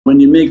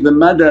make the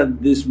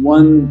madad, this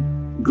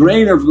one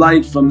grain of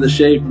light from the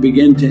shaykh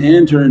begin to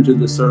enter into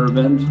the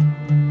servant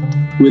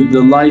with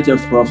the light of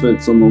Prophet.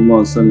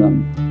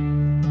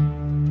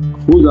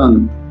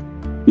 Hudan,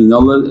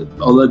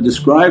 Allah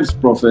describes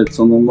Prophet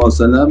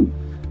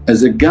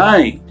as a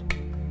guide.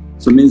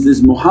 So means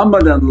this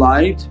Muhammadan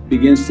light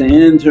begins to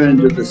enter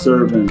into the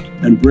servant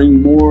and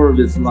bring more of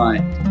its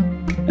light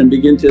and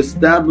begin to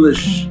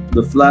establish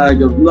the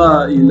flag of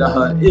La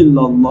ilaha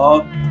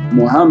illallah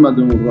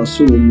Muhammadun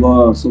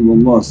Rasulallah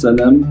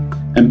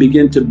and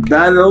begin to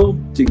battle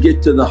to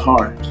get to the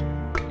heart.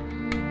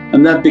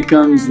 And that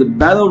becomes the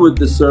battle with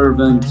the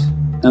servant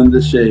and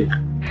the shaykh,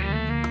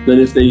 that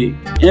if they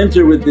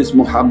enter with this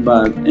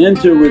muhabbat,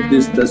 enter with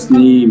this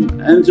tasneem,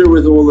 enter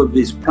with all of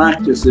these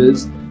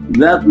practices,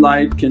 that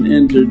light can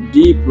enter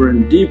deeper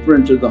and deeper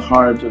into the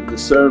heart of the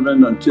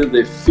servant until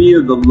they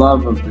feel the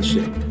love of the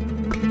shaykh.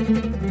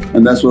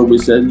 And that's what we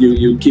said,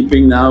 you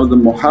keeping now the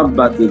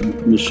muhabbat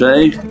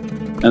al-mashaykh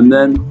and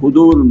then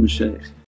hudur al-mashaykh.